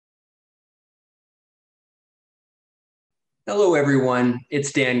Hello, everyone.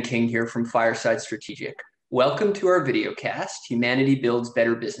 It's Dan King here from Fireside Strategic. Welcome to our videocast, Humanity Builds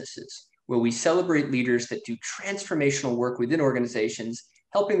Better Businesses, where we celebrate leaders that do transformational work within organizations,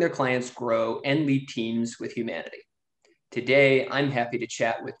 helping their clients grow and lead teams with humanity. Today, I'm happy to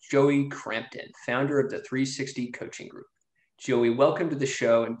chat with Joey Crampton, founder of the 360 Coaching Group. Joey, welcome to the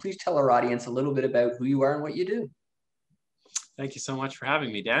show, and please tell our audience a little bit about who you are and what you do. Thank you so much for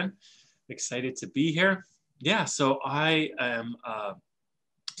having me, Dan. Excited to be here. Yeah, so I am a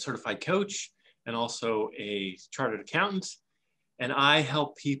certified coach and also a chartered accountant, and I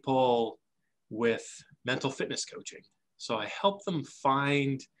help people with mental fitness coaching. So I help them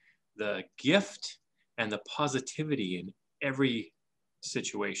find the gift and the positivity in every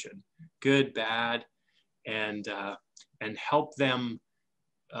situation, good, bad, and help them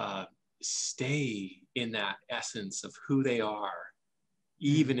stay in that essence of who they are,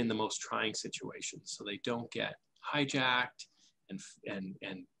 even in the most trying situations, so they don't get hijacked and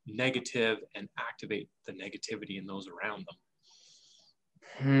negative and activate the negativity in those around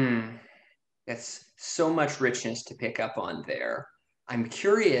them. That's so much richness to pick up on there. I'm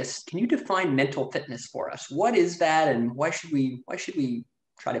curious, can you define mental fitness for us? What is that, and why should we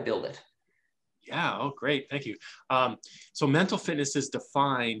try to build it? Yeah, oh, great, thank you. So mental fitness is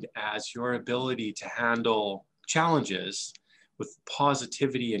defined as your ability to handle challenges with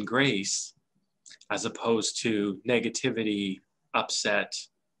positivity and grace, as opposed to negativity, upset,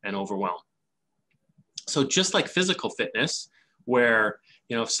 and overwhelm. So just like physical fitness, where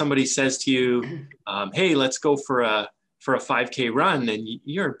if somebody says to you, "Hey, let's go for a 5K run," and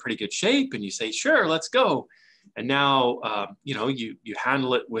you're in pretty good shape, and you say, "Sure, let's go," and now you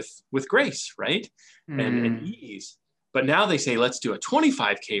handle it with grace, right, and ease. But now they say, "Let's do a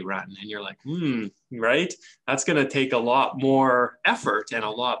 25K run," and you're like, right? That's going to take a lot more effort and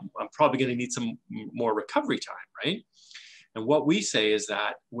I'm probably going to need some more recovery time, right? And what we say is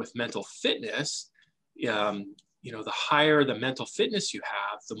that with mental fitness, the higher the mental fitness you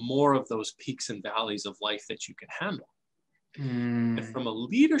have, the more of those peaks and valleys of life that you can handle. And from a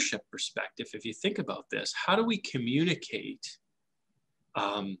leadership perspective, if you think about this, how do we communicate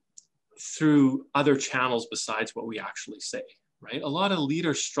through other channels besides what we actually say, right? A lot of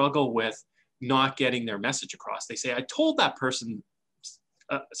leaders struggle with not getting their message across. They say, "I told that person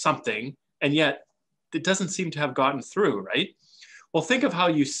something," and yet it doesn't seem to have gotten through, right? Well, think of how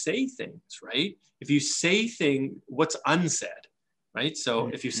you say things, right? If you say what's unsaid, right? So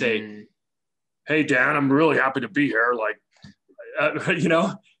if you say, "Hey, Dan, I'm really happy to be here," like,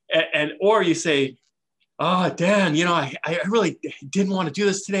 or you say, "Oh, Dan, I really didn't want to do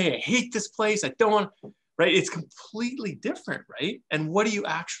this today. I hate this place. I don't want," right? It's completely different, right? And what do you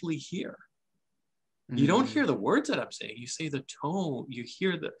actually hear? You don't hear the words that I'm saying. You say the tone. You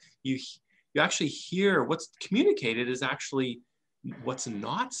hear you actually hear what's communicated is actually what's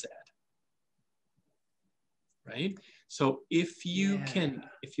not said, right? So if you're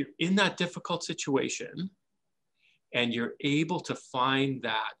in that difficult situation and you're able to find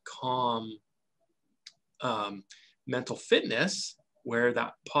that calm mental fitness where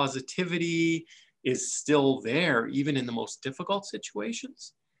that positivity is still there, even in the most difficult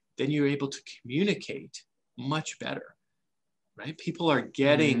situations, then you're able to communicate much better, right? People are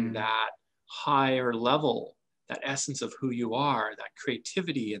getting that higher level, that essence of who you are, that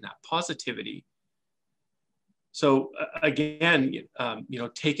creativity and that positivity. So again,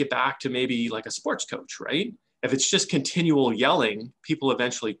 take it back to maybe like a sports coach, right? If it's just continual yelling, people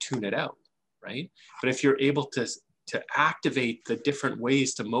eventually tune it out, right? But if you're able to activate the different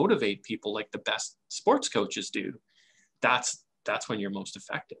ways to motivate people like the best sports coaches do, that's when you're most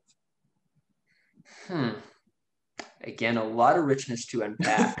effective. Again, a lot of richness to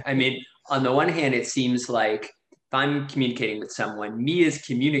unpack. I mean, on the one hand, it seems like if I'm communicating with someone, me as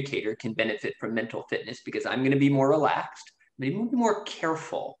communicator can benefit from mental fitness because I'm going to be more relaxed, maybe more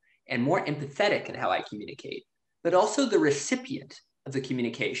careful and more empathetic in how I communicate. But also the recipient of the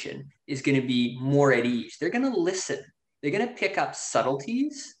communication is going to be more at ease. They're going to listen. They're going to pick up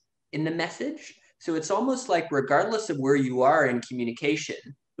subtleties in the message. So it's almost like regardless of where you are in communication,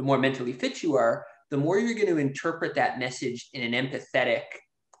 the more mentally fit you are, the more you're going to interpret that message in an empathetic,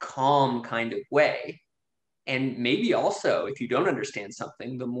 calm kind of way. And maybe also, if you don't understand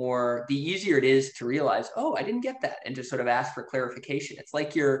something, the easier it is to realize, "Oh, I didn't get that," and to sort of ask for clarification. It's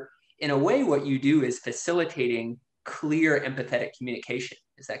like in a way, what you do is facilitating clear, empathetic communication.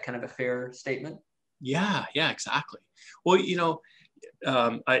 Is that kind of a fair statement? Yeah, exactly. Well,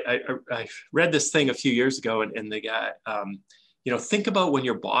 I read this thing a few years ago, and the guy, think about when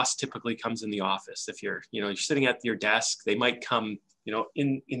your boss typically comes in the office. If you're sitting at your desk, they might come,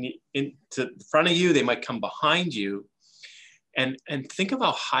 into front of you, they might come behind you. And think of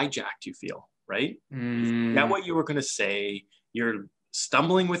how hijacked you feel, right? You forget what you were going to say. You're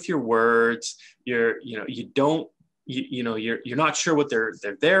stumbling with your words. You're not sure what they're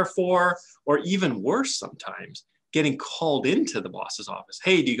there for, or even worse, sometimes getting called into the boss's office.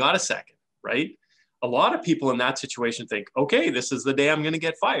 Hey, do you got a second? Right? A lot of people in that situation think, okay, this is the day I'm going to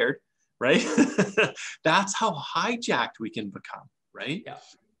get fired, right? That's how hijacked we can become, right? Yeah.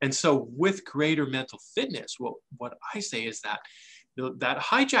 And so with greater mental fitness, what I say is that that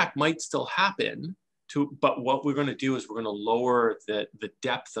hijack might still happen, but what we're going to do is we're going to lower the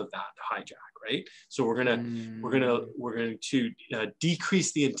depth of that hijack, right? So we're going to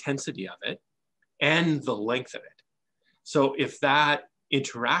decrease the intensity of it and the length of it. So if that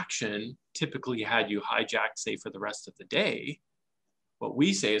interaction typically had you hijacked, say, for the rest of the day, what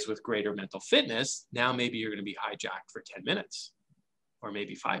we say is with greater mental fitness, now maybe you're going to be hijacked for 10 minutes or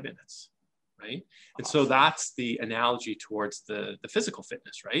maybe 5 minutes, right? And so that's the analogy towards the physical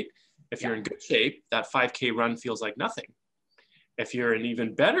fitness, right? If you're in good shape, that 5K run feels like nothing. If you're in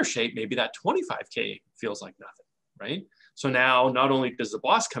even better shape, maybe that 25K feels like nothing, right? So now not only does the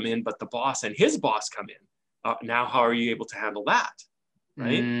boss come in, but the boss and his boss come in. Now, how are you able to handle that,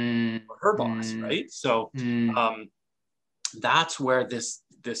 right? Or her boss, right? So that's where this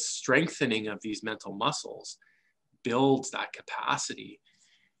strengthening of these mental muscles builds that capacity.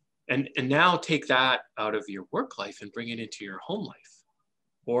 And now take that out of your work life and bring it into your home life,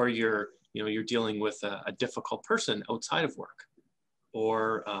 or you're dealing with a difficult person outside of work,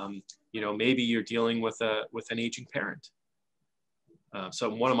 or maybe you're dealing with an aging parent. So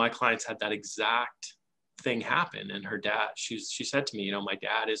one of my clients had that exact thing happen, and her dad, she said to me, my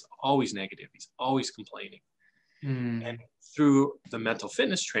dad is always negative. He's always complaining. And through the mental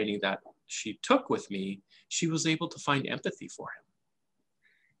fitness training that she took with me, she was able to find empathy for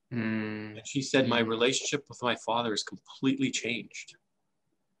him. And she said, my relationship with my father is completely changed.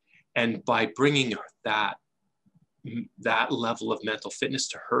 And by bringing that level of mental fitness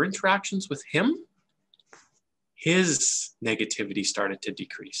to her interactions with him, his negativity started to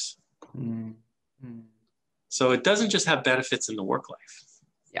decrease. So it doesn't just have benefits in the work life.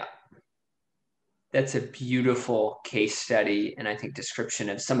 Yeah. That's a beautiful case study, and I think description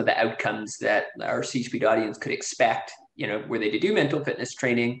of some of the outcomes that our C-suite audience could expect, were they to do mental fitness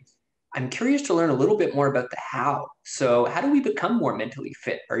training. I'm curious to learn a little bit more about the how. So how do we become more mentally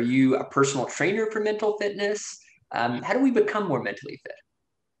fit? Are you a personal trainer for mental fitness? How do we become more mentally fit?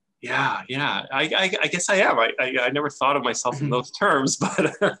 Yeah. I guess I am. I never thought of myself in those terms,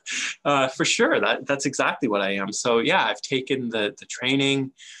 but for sure, that's exactly what I am. So yeah, I've taken the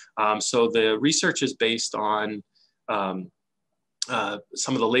training. So the research is based on some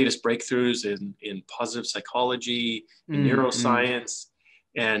of the latest breakthroughs in positive psychology, in neuroscience,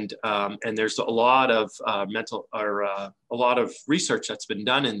 and there's a lot of a lot of research that's been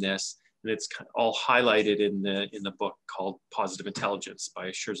done in this. And it's all highlighted in the book called Positive Intelligence by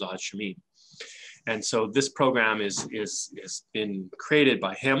Shirzad Chamine. And so this program is been created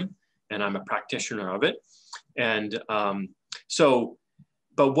by him, and I'm a practitioner of it. And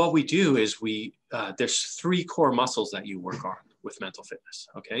but what we do is there's 3 core muscles that you work on with mental fitness.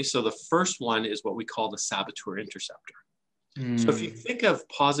 Okay, so the first one is what we call the saboteur interceptor. So if you think of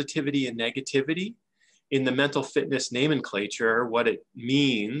positivity and negativity, in the mental fitness nomenclature, what it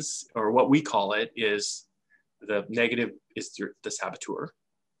means, or what we call it, is the negative is the saboteur,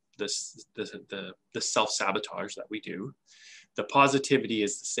 the self-sabotage that we do. The positivity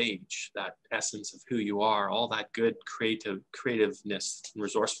is the sage, that essence of who you are, all that good creativeness and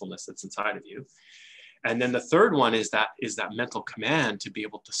resourcefulness that's inside of you. And then the third one is that mental command to be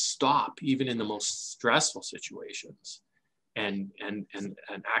able to stop even in the most stressful situations and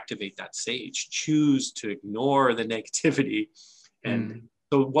activate that sage, choose to ignore the negativity. And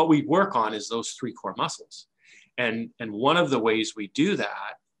so what we work on is those 3 core muscles. And one of the ways we do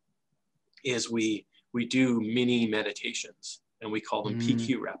that is we do mini meditations, and we call them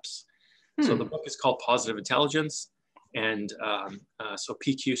PQ reps. So the book is called Positive Intelligence. And so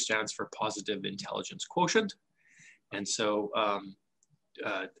PQ stands for Positive Intelligence Quotient. And so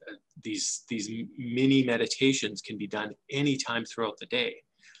these mini meditations can be done anytime throughout the day.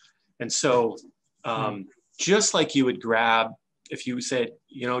 And so just like you would grab, if you said,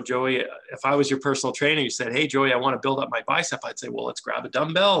 Joey, if I was your personal trainer, you said, hey, Joey, I want to build up my bicep, I'd say, well, let's grab a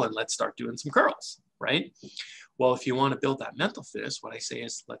dumbbell and let's start doing some curls, right? Well, if you want to build that mental fitness, what I say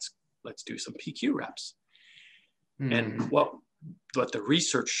is let's do some PQ reps. And what the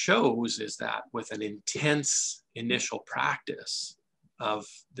research shows is that with an intense initial practice of,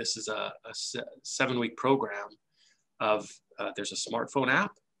 this is a 7-week program of, there's a smartphone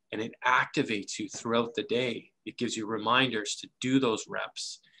app, and it activates you throughout the day It gives you reminders to do those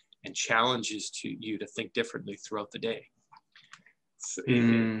reps and challenges to you to think differently throughout the day. So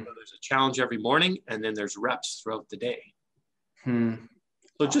there's a challenge every morning, and then there's reps throughout the day.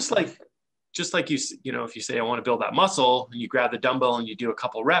 So just like you know, if you say, I want to build that muscle, and you grab the dumbbell and you do a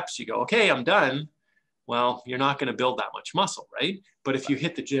couple reps, you go, okay, I'm done. Well, you're not going to build that much muscle, right? But if you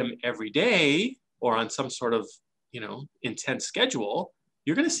hit the gym every day or on some sort of, you know, intense schedule,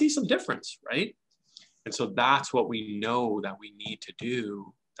 you're going to see some difference, right? And so that's what we know that we need to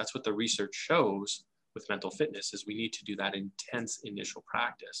do. That's what the research shows with mental fitness, is we need to do that intense initial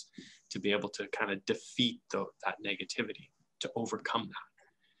practice to be able to kind of defeat that negativity, to overcome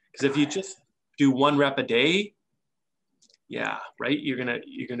that. Because if you just do 1 rep a day, yeah, right, you're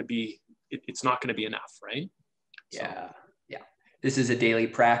gonna be, it's not gonna be enough, right? Yeah. This is a daily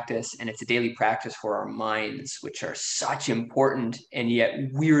practice, and it's a daily practice for our minds, which are such important and yet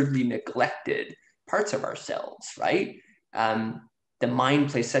weirdly neglected parts of ourselves, right? The mind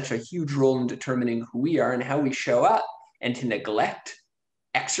plays such a huge role in determining who we are and how we show up, and to neglect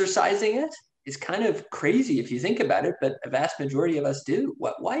exercising it is kind of crazy if you think about it, but a vast majority of us do.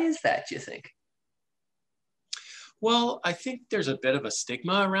 Why is that, do you think? Well, I think there's a bit of a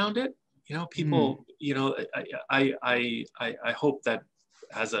stigma around it. You know, people, you know, I hope that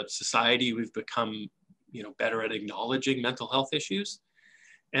as a society, we've become, you know, better at acknowledging mental health issues.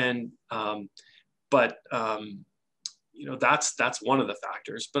 And, you know, that's one of the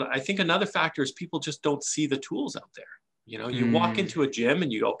factors. But I think another factor is people just don't see the tools out there. You know, you walk into a gym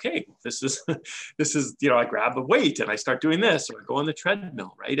and you go, okay, this is, you know, I grab a weight and I start doing this, or I go on the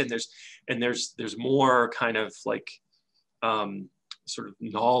treadmill, right? And there's more kind of like, sort of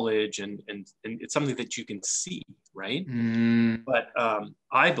knowledge, and it's something that you can see, right? But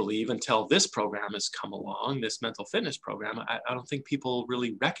I believe until this program has come along, this mental fitness program, I don't think people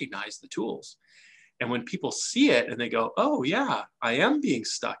really recognize the tools. And when people see it and they go, oh yeah, I am being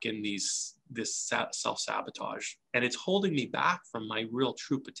stuck in this self-sabotage, and it's holding me back from my real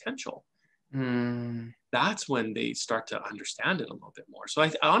true potential. That's when they start to understand it a little bit more. So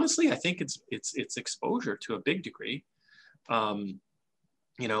honestly, I think it's exposure to a big degree.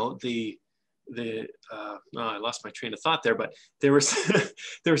 You know, I lost my train of thought there, but there was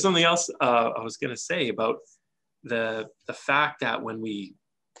there was something else I was going to say about the fact that when we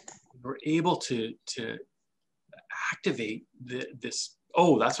were able to activate this.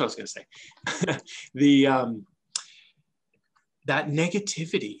 Oh, that's what I was going to say. That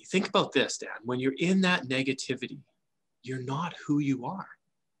negativity. Think about this, Dan. When you're in that negativity, you're not who you are.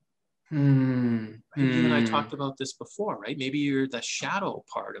 Right? You and I talked about this before, right? Maybe you're the shadow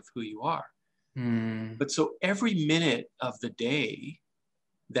part of who you are. But so every minute of the day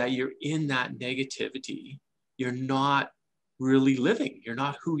that you're in that negativity, you're not really living. You're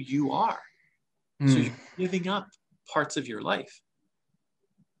not who you are. So you're giving up parts of your life.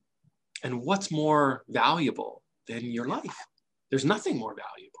 And what's more valuable than your life? There's nothing more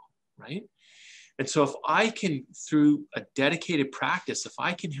valuable, right? And so if I can, through a dedicated practice, if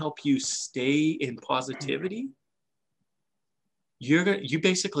I can help you stay in positivity, you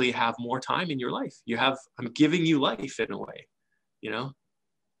basically have more time in your life. I'm giving you life in a way, you know?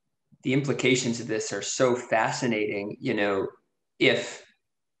 The implications of this are so fascinating. You know, if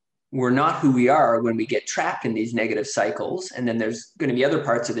we're not who we are when we get trapped in these negative cycles, and then there's going to be other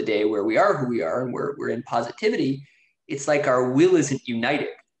parts of the day where we are who we are and we're in positivity, it's like our will isn't united.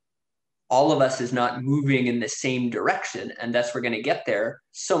 All of us is not moving in the same direction, and thus we're going to get there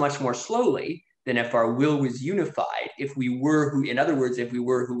so much more slowly than if our will was unified, if we were who, in other words, if we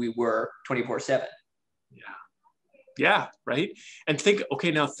were who we were 24/7. Yeah, right. And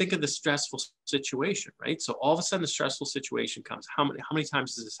now think of the stressful situation, right? So all of a sudden the stressful situation comes. How many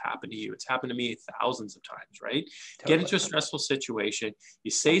times has this happened to you? It's happened to me thousands of times, right? Totally. Get into a stressful situation,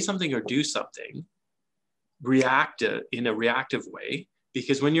 you say something or do something, react in a reactive way,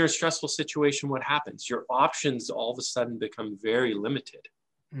 because when you're in a stressful situation, what happens? Your options all of a sudden become very limited,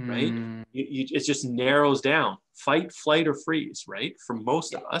 right? It just narrows down. Fight, flight, or freeze, right? For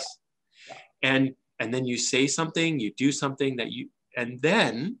most of us. And then you say something, you do something and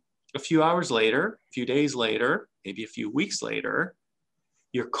then a few hours later, a few days later, maybe a few weeks later,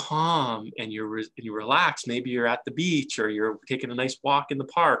 you're calm and you're relaxed. Maybe you're at the beach or you're taking a nice walk in the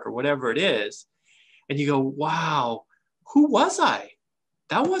park or whatever it is. And you go, wow, who was I?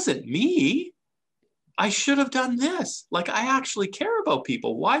 That wasn't me. I should have done this. Like, I actually care about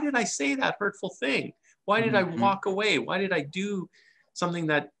people. Why did I say that hurtful thing? Why did I walk away? Why did I do something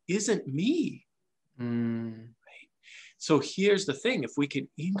that isn't me? Right? So here's the thing. If we can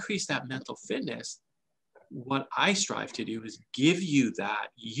increase that mental fitness, what I strive to do is give you that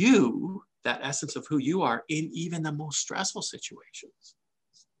essence of who you are in even the most stressful situations.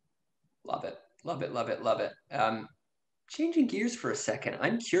 Love it. Love it. Love it. Love it. Changing gears for a second,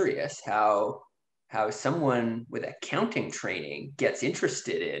 I'm curious how someone with accounting training gets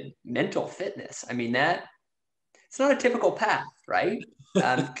interested in mental fitness. I mean, that it's not a typical path, right?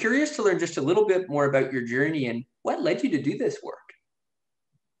 I'm curious to learn just a little bit more about your journey and what led you to do this work.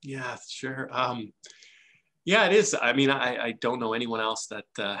 Yeah, sure. Yeah, it is. I mean, I don't know anyone else that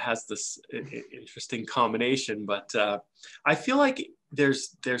has this interesting combination, but I feel like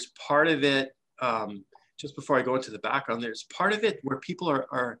there's part of it, just before I go into the background, there's part of it where people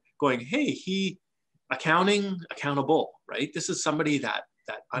are going, hey, accountable, right? This is somebody that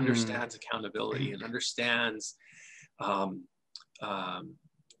understands accountability and understands um, um,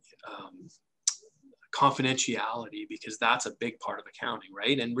 confidentiality, because that's a big part of accounting,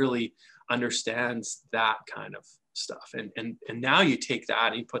 right? And really understands that kind of stuff. And now you take that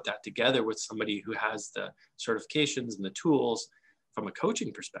and you put that together with somebody who has the certifications and the tools from a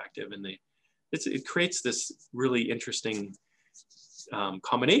coaching perspective, and it creates this really interesting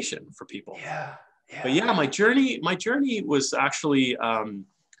combination for people. Yeah. But yeah, my journey was actually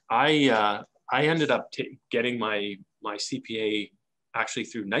I ended up getting my CPA actually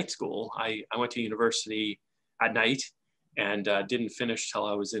through night school. I went to university at night and didn't finish till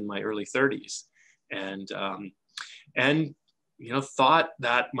I was in my early 30s, and thought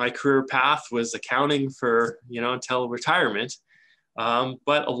that my career path was accounting for until retirement.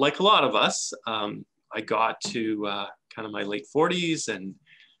 But like a lot of us, I got to kind of my late 40s,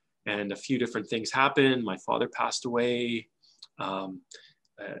 and a few different things happened. My father passed away.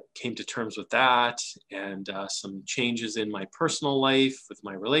 Came to terms with that, and some changes in my personal life with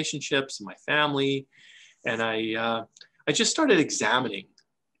my relationships and my family. And I just started examining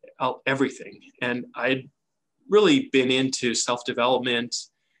everything. And I'd really been into self-development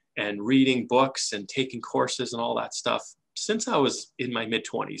and reading books and taking courses and all that stuff since I was in my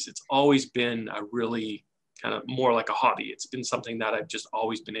mid-20s. It's always been a really kind of more like a hobby. It's been something that I've just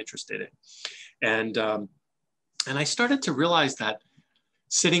always been interested in. And I started to realize that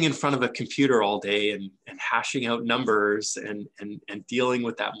sitting in front of a computer all day and hashing out numbers and dealing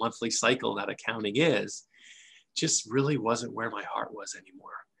with that monthly cycle that accounting is just really wasn't where my heart was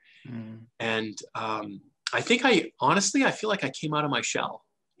anymore. And I think I feel like I came out of my shell.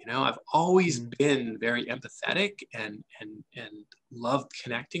 I've always been very empathetic and loved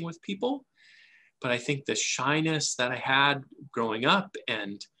connecting with people. But I think the shyness that I had growing up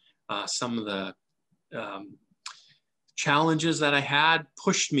and some of the challenges that I had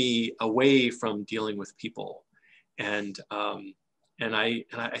pushed me away from dealing with people. And I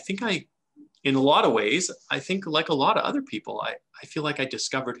think in a lot of ways, I think like a lot of other people, I feel like I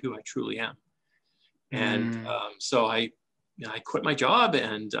discovered who I truly am. And so I quit my job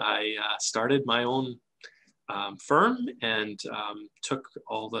and I started my own firm and took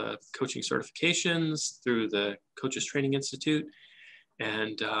all the coaching certifications through the Coaches Training Institute.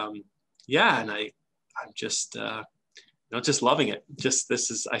 And and I'm just just loving it.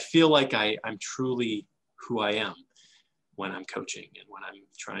 I feel like I'm truly who I am when I'm coaching and when I'm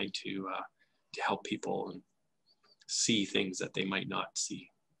trying to help people and see things that they might not see.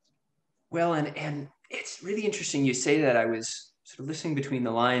 Well, and it's really interesting you say that. I was sort of listening between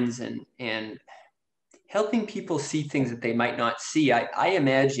the lines and helping people see things that they might not see. I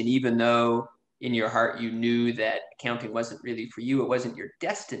imagine, even though in your heart you knew that accounting wasn't really for you, it wasn't your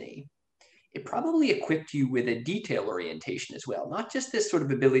destiny, it probably equipped you with a detail orientation as well. Not just this sort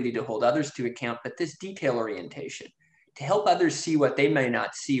of ability to hold others to account, but this detail orientation. To help others see what they may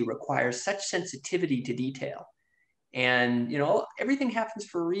not see requires such sensitivity to detail. And everything happens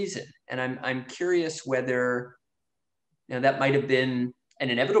for a reason. And I'm curious whether that might have been an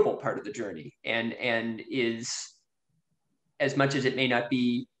inevitable part of the journey, and is, as much as it may not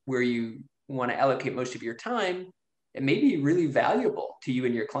be where you want to allocate most of your time, it may be really valuable to you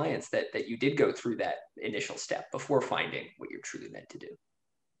and your clients that you did go through that initial step before finding what you're truly meant to do.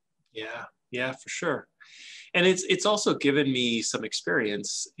 Yeah, for sure. And it's also given me some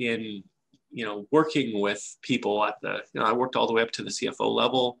experience in, working with people at I worked all the way up to the CFO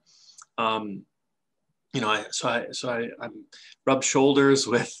level. I'm rubbed shoulders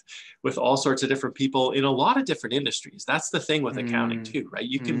with all sorts of different people in a lot of different industries. That's the thing with accounting too, right?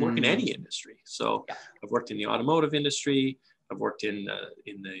 You can work in any industry. So yeah. I've worked in the automotive industry. I've worked in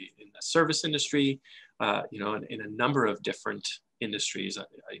the service industry, in a number of different industries.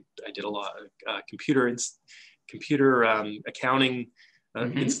 I did a lot of computer accounting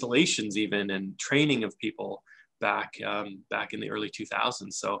installations even, and training of people back in the early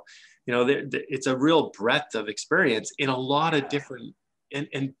 2000s. So you know, it's a real breadth of experience in a lot of different,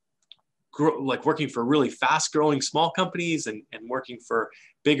 and like working for really fast growing small companies and working for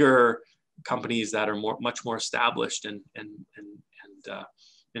bigger companies that are much more established, and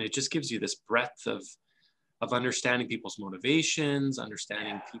it just gives you this breadth of understanding people's motivations,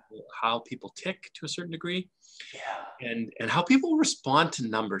 understanding how people tick to a certain degree, and how people respond to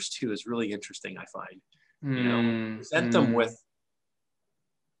numbers too is really interesting. I find, you know, present them with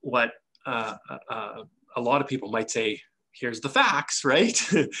what a lot of people might say, here's the facts, right?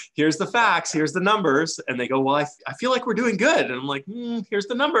 Here's the facts, here's the numbers. And they go, well, I feel like we're doing good. And I'm like, here's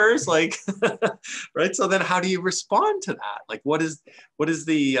the numbers, like, right? So then how do you respond to that? Like, what is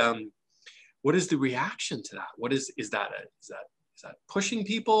the reaction to that? Is that pushing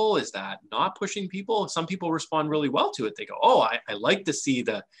people? Is that not pushing people? Some people respond really well to it. They go, oh, I like to see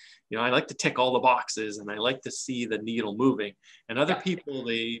I like to tick all the boxes, and I like to see the needle moving. And other people,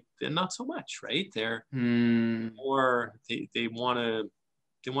 they're not so much, right? They're more, they want to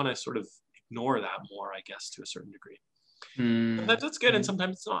sort of ignore that more, I guess, to a certain degree. Sometimes it's good and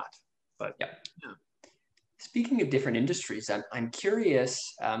sometimes it's not. But yeah. Speaking of different industries, I'm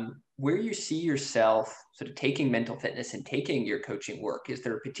curious where you see yourself sort of taking mental fitness and taking your coaching work. Is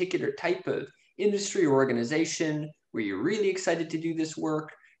there a particular type of industry or organization where you're really excited to do this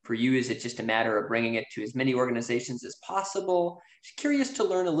work? For you, is it just a matter of bringing it to as many organizations as possible? Just curious to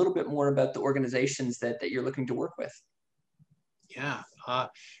learn a little bit more about the organizations that you're looking to work with. Yeah. I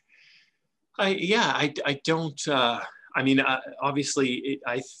don't. I mean, obviously,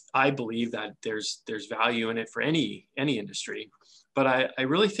 I believe that there's value in it for any industry, but I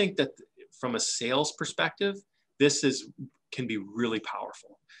really think that from a sales perspective, can be really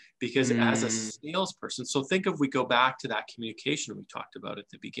powerful, because as a salesperson, so think of, we go back to that communication we talked about at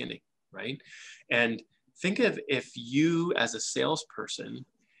the beginning, right? And think of if you as a salesperson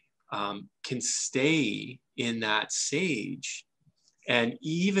can stay in that sage. And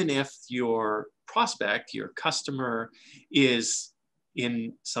even if your prospect, your customer, is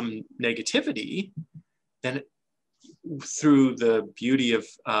in some negativity, then through the beauty of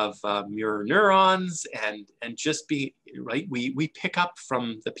mirror neurons and just be right, we pick up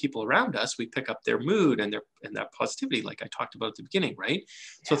from the people around us, we pick up their mood and that positivity, like I talked about at the beginning, right?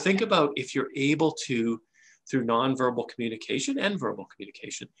 So think about if you're able to, through nonverbal communication and verbal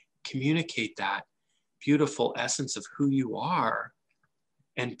communication, communicate that beautiful essence of who you are,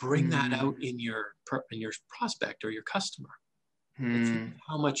 and bring that out in your prospect or your customer. Think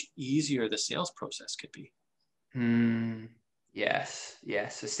how much easier the sales process could be. Yes.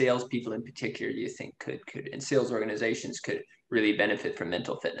 So salespeople in particular, you think could and sales organizations could really benefit from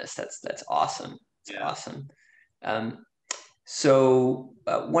mental fitness. That's awesome. It's awesome. So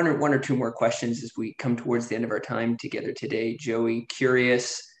one or two more questions as we come towards the end of our time together today. Joey,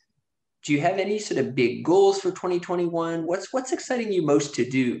 curious, do you have any sort of big goals for 2021? What's exciting you most to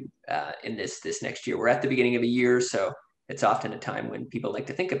do in this next year? We're at the beginning of a year, so it's often a time when people like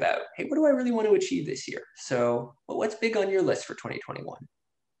to think about, hey, what do I really want to achieve this year? So what's big on your list for 2021?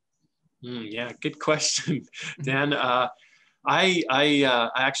 Yeah, good question, Dan. I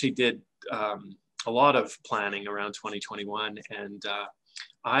actually did a lot of planning around 2021, and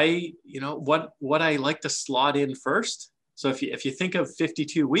what I like to slot in first. So if you think of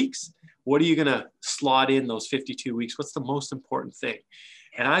 52 weeks, what are you going to slot in those 52 weeks? What's the most important thing?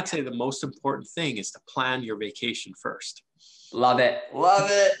 And I'd say the most important thing is to plan your vacation first. Love it.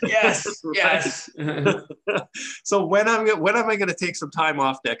 Yes. Yes. So when am I going to take some time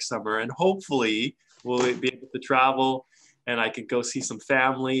off next summer? And hopefully we'll be able to travel, and I can go see some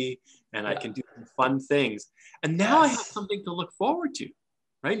family, and I can do some fun things. And now I have something to look forward to.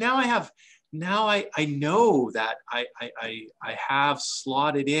 Right now I know that I have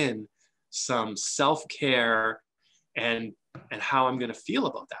slotted in some self-care and how I'm going to feel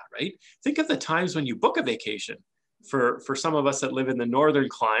about that, right? Think of the times when you book a vacation. For some of us that live in the northern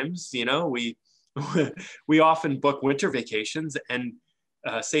climes, we often book winter vacations and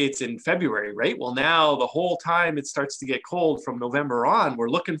say it's in February, right? Well, now the whole time it starts to get cold from November on, we're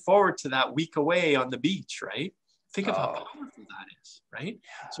looking forward to that week away on the beach, right? Think of how powerful that is, right?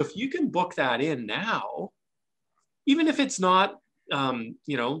 So if you can book that in now, even if it's not,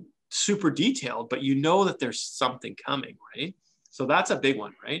 super detailed, but that there's something coming, right? So that's a big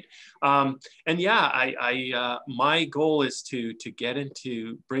one, right? My goal is to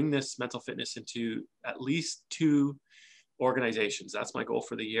bring this mental fitness into at least 2 organizations. That's my goal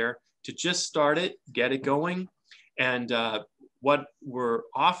for the year, to just start it, get it going. And what we're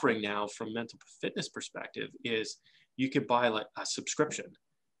offering now from mental fitness perspective is you could buy like a subscription.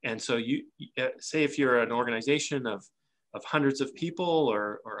 And so you say if you're an organization of of hundreds of people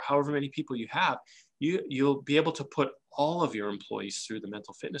or however many people you have, you'll be able to put all of your employees through the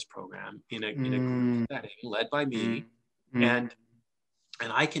mental fitness program in a group setting led by me. And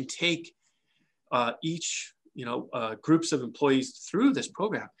I can take each, groups of employees through this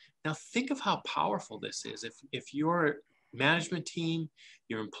program. Now think of how powerful this is. If your management team,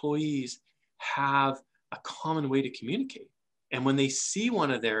 your employees have a common way to communicate, and when they see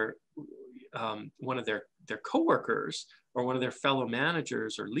one of their coworkers or one of their fellow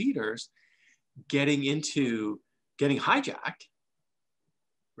managers or leaders getting hijacked,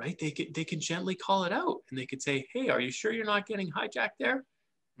 right? They can gently call it out, and they could say, "Hey, are you sure you're not getting hijacked there?"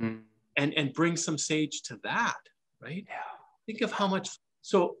 And bring some sage to that, right? Yeah. Think of how much.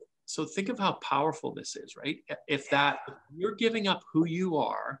 So think of how powerful this is, right? If you're giving up who you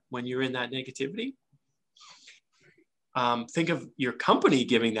are when you're in that negativity, think of your company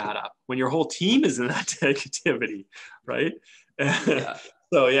giving that up when your whole team is in that negativity, right? Yeah.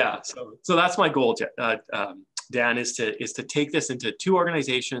 So that's my goal, Dan, is to take this into 2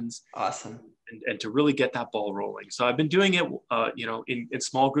 organizations. Awesome. And to really get that ball rolling. So I've been doing it, in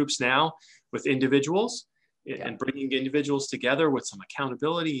small groups now with individuals, and bringing individuals together with some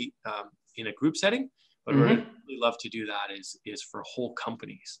accountability in a group setting. But what I'd really love to do that is for whole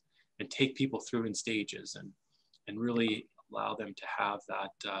companies, and take people through in stages, and really allow them to have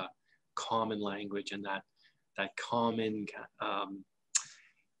that common language and that common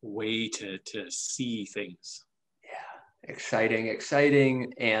way to see things.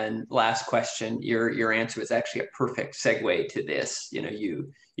 Exciting. And last question, your answer was actually a perfect segue to this.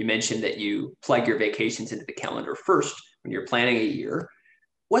 You mentioned that you plug your vacations into the calendar first when you're planning a year.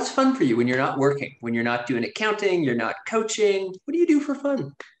 What's fun for you when you're not working, when you're not doing accounting, you're not coaching? What do you do for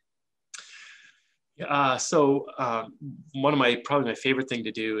fun? So one of probably my favorite thing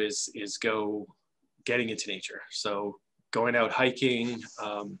to do is go getting into nature. So going out hiking.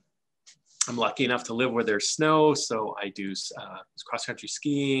 I'm lucky enough to live where there's snow, so I do cross-country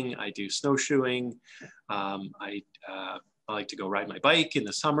skiing. I do snowshoeing. I like to go ride my bike in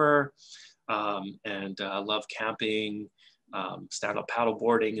the summer, and love camping, stand-up paddle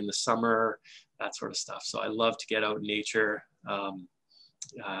boarding in the summer, that sort of stuff. So I love to get out in nature.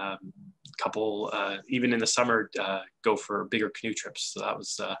 Even in the summer, go for bigger canoe trips. So that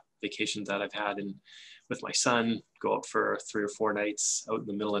was vacations that I've had with my son, go out for 3 or 4 nights out in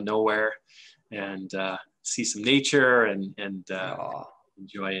the middle of nowhere, and see some nature and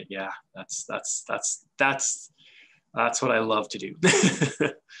enjoy it. Yeah, that's what I love to do.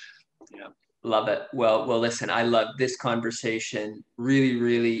 Yeah. Love it. Well, listen, I love this conversation.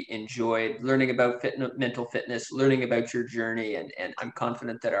 Really enjoyed learning about mental fitness, learning about your journey, and I'm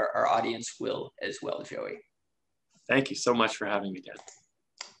confident that our audience will as well, Joey. Thank you so much for having me, Dan.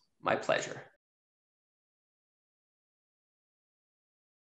 My pleasure.